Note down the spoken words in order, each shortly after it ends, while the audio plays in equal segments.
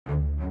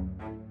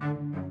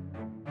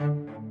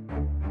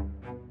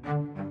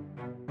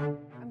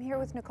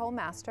with Nicole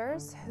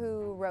Masters,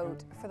 who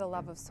wrote For the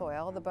Love of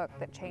Soil, the book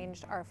that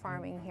changed our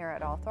farming here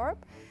at Althorp,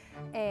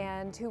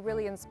 and who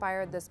really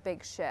inspired this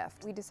big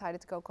shift. We decided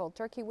to go cold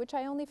turkey, which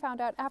I only found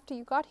out after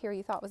you got here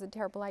you thought was a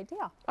terrible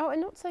idea. Oh, I'm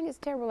not saying it's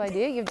a terrible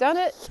idea. You've done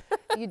it.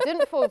 You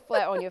didn't fall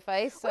flat on your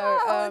face. So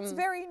well, it's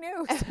very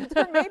new, so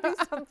there may be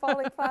some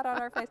falling flat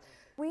on our face.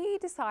 We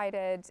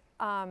decided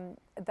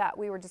that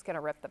we were just going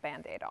to rip the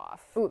Band-Aid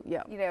off. Ooh,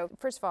 yeah. You know,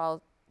 first of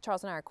all,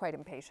 Charles and I are quite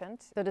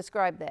impatient. So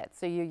describe that.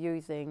 So you're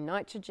using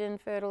nitrogen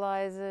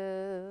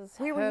fertilizers,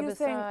 we were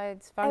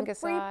herbicides,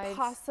 fungicides. Every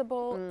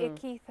possible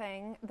icky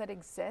thing that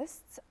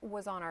exists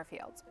was on our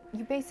fields.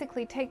 You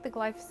basically take the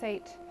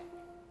glyphosate,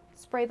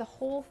 spray the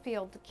whole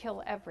field to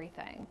kill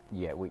everything.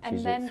 Yeah, which and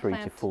is then at 3 to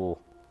plant 4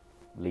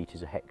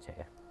 litres a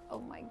hectare. Oh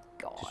my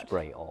God. To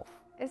spray it off.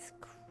 It's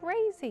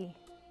crazy.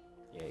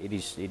 Yeah, it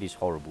is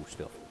horrible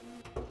stuff.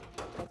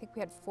 I think we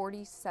had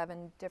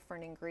 47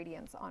 different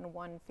ingredients on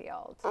one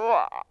field.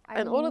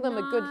 And all of them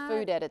are good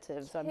food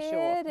additives, I'm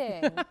sure.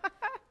 Kidding.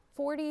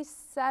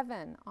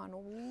 47 on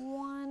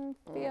one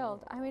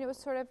field. I mean, it was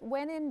sort of,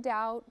 when in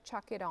doubt,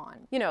 chuck it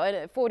on. You know,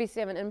 and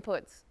 47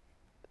 inputs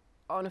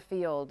on a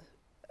field.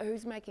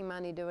 Who's making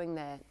money doing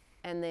that?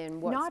 And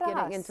then what's Not getting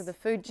us. into the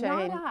food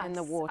chain Not and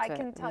the us. water? I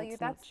can tell you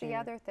that's the true.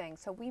 other thing.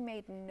 So we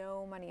made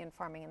no money in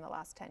farming in the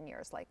last 10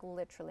 years, like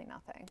literally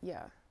nothing.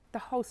 Yeah. The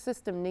whole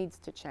system needs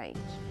to change.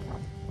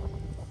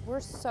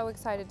 We're so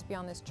excited to be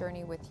on this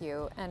journey with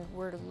you, and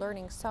we're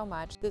learning so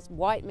much. This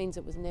white means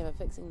it was never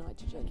fixing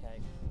nitrogen.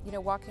 You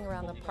know, walking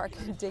around the park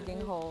and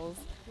digging holes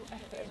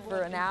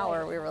for an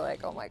hour, we were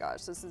like, oh my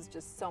gosh, this is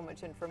just so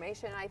much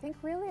information. And I think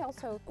really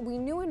also, we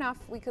knew enough,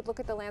 we could look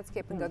at the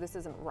landscape and go, this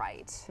isn't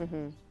right.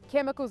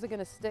 Chemicals are going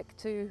to stick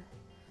to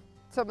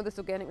some of this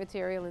organic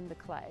material in the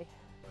clay.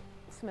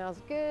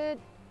 Smells good.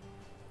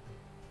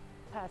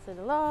 Pass it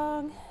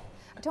along.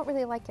 I don't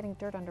really like getting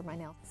dirt under my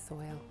nails.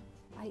 Soil.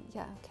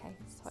 Yeah, okay,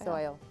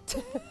 soil.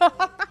 Soil.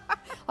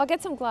 I'll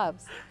get some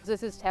gloves.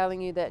 This is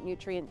telling you that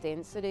nutrient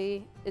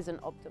density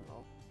isn't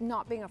optimal.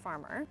 Not being a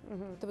farmer,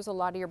 there was a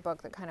lot of your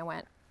book that kind of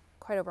went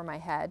quite over my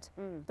head,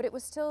 but it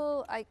was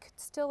still, I could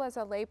still as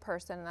a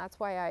layperson, and that's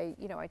why I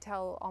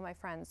tell all my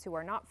friends who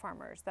are not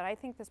farmers that I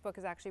think this book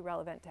is actually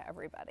relevant to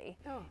everybody.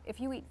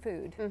 If you eat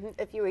food.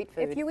 If you eat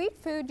food. If you eat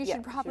food, you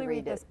should probably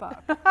read this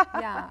book.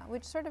 Yeah,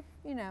 which sort of,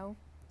 you know,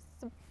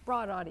 it's a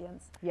broad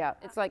audience. Yeah,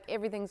 it's like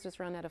everything's just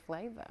run out of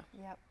flavor.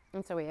 Yep.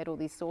 And so we had all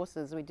these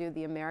sauces. We do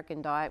the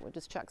American diet, we'll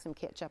just chuck some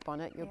ketchup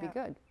on it, you'll be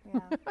good. Yeah,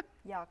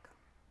 yuck.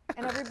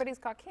 And everybody's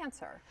got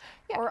cancer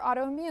or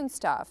autoimmune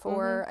stuff,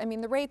 or I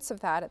mean the rates of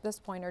that at this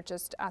point are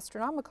just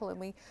astronomical, and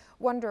we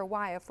wonder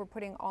why, if we're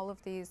putting all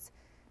of these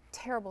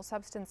terrible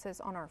substances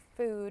on our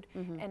food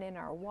and in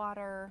our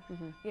water,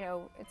 you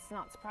know, it's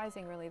not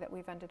surprising really that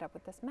we've ended up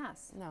with this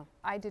mess. No.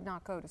 I did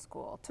not go to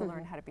school to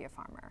learn how to be a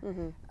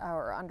farmer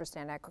or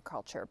understand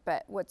agriculture,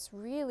 but what's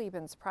really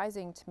been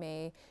surprising to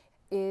me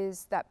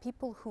is that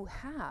people who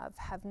have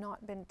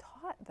not been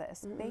taught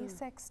this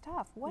basic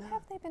stuff. What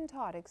have they been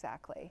taught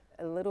exactly?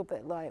 A little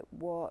bit like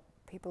what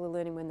people are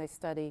learning when they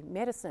study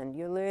medicine.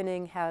 You're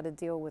learning how to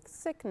deal with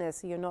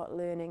sickness. You're not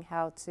learning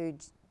how to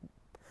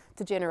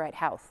generate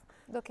health.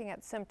 Looking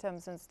at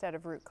symptoms instead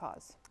of root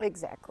cause.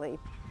 Exactly.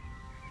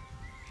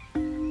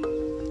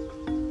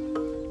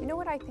 You know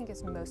what I think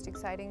is most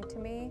exciting to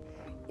me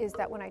is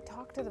that when I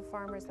talk to the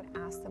farmers and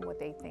ask them what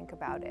they think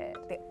about it,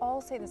 they all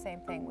say the same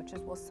thing, which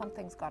is, well,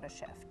 something's got to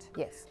shift.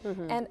 Yes.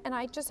 And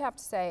I just have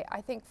to say, I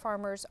think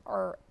farmers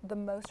are the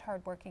most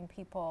hardworking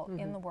people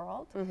in the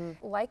world.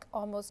 Like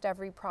almost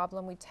every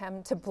problem, we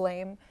tend to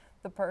blame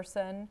the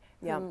person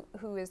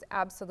who is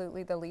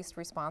absolutely the least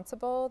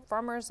responsible.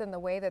 Farmers, in the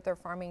way that they're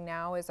farming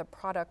now, is a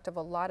product of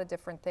a lot of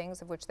different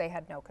things of which they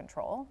had no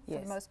control for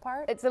the most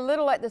part. It's a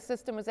little like the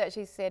system was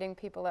actually setting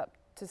people up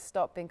to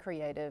stop being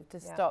creative, to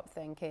stop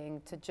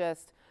thinking, to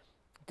just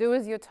do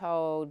as you're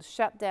told,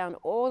 shut down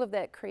all of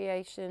that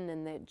creation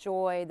and that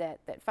joy that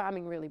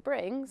farming really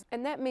brings.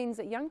 And that means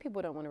that young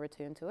people don't want to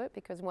return to it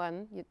because,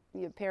 one,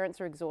 your parents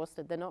are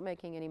exhausted, they're not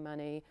making any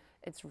money,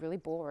 it's really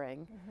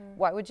boring.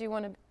 Why would you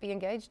want to be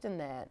engaged in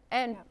that?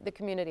 And the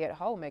community at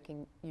whole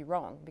making you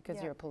wrong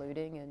because you're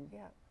polluting and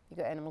you've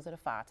got animals that are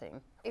farting.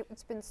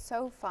 It's been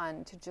so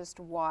fun to just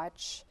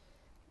watch,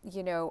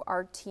 you know,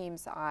 our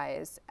team's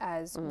eyes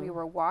as we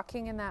were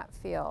walking in that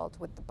field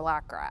with the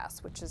black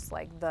grass, which is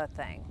like the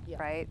thing,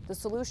 right? The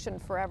solution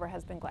forever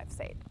has been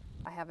glyphosate.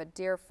 I have a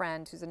dear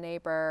friend who's a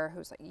neighbor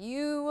who's like,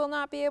 you will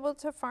not be able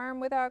to farm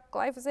without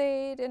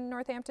glyphosate in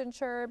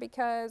Northamptonshire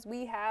because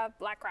we have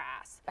black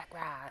grass. Black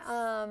grass.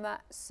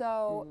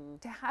 So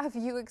to have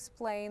you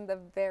explain the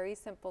very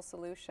simple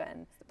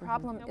solution, the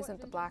problem isn't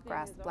the black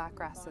grass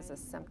is a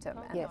symptom.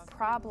 And the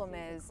problem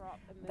is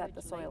that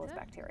the soil is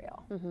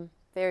bacterial.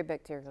 Very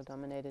bacterial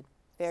dominated,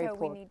 very so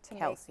poor we need to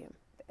calcium.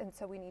 And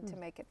so we need to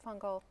make it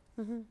fungal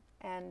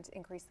and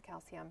increase the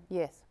calcium.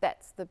 Yes,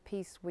 that's the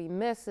piece we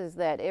miss, is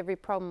that every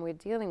problem we're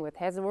dealing with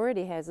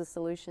already has a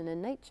solution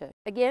in nature.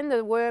 Again,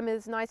 the worm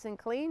is nice and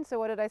clean, so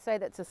what did I say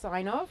that's a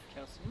sign of?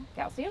 Calcium.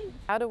 Calcium.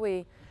 How do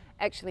we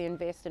actually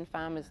invest in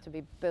farmers to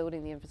be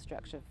building the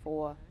infrastructure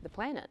for the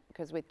planet,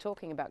 because we're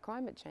talking about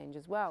climate change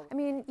as well. I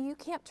mean, you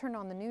can't turn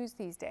on the news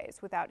these days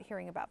without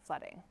hearing about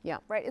flooding. Yeah.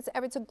 Right?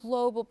 It's a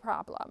global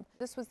problem.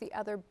 This was the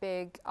other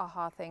big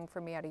aha thing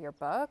for me out of your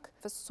book.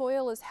 If a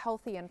soil is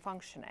healthy and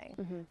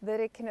functioning, that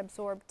it can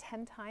absorb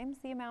 10 times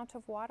the amount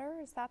of water.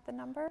 Is that the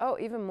number? Oh,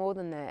 even more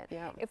than that,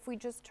 yeah. If we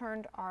just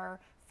turned our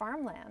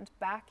farmland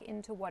back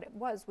into what it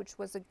was, which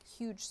was a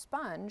huge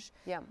sponge,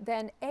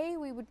 then A,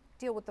 we would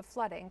deal with the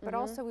flooding, but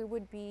also we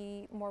would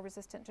be more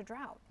resistant to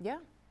drought. Yeah,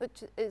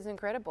 which is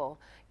incredible.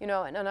 You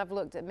know, and I've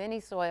looked at many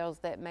soils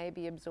that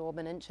maybe absorb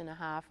 1.5 inches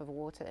of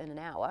water in an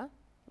hour,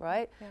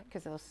 right?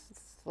 Because they'll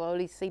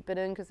slowly seep it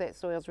in because that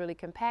soil's really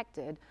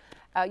compacted.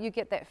 You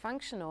get that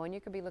functional and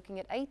you could be looking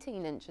at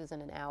 18 inches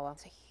in an hour.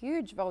 It's a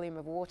huge volume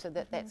of water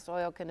that that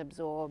soil can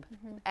absorb,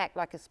 act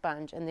like a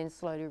sponge, and then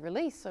slowly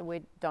release, so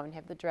we don't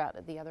have the drought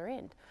at the other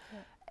end.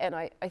 And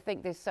I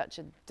think there's such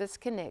a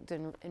disconnect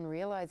in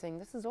realizing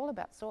this is all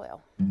about soil.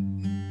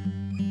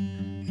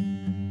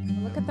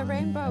 Look at the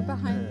rainbow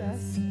behind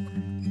us.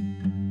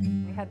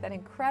 We had that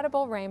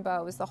incredible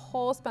rainbow. It was the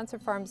whole Spencer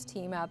Farms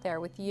team out there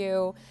with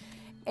you.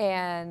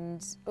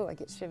 And oh, I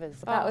get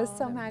shivers. That was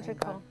so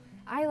magical.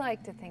 I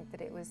like to think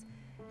that it was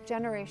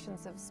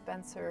generations of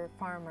Spencer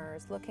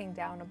farmers looking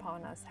down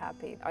upon us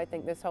happy. I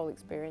think this whole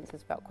experience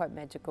has felt quite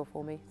magical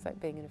for me. It's like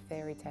being in a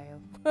fairy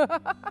tale.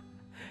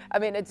 I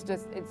mean, it's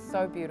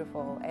so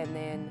beautiful. And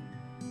then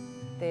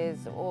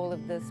there's all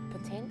of this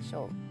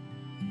potential.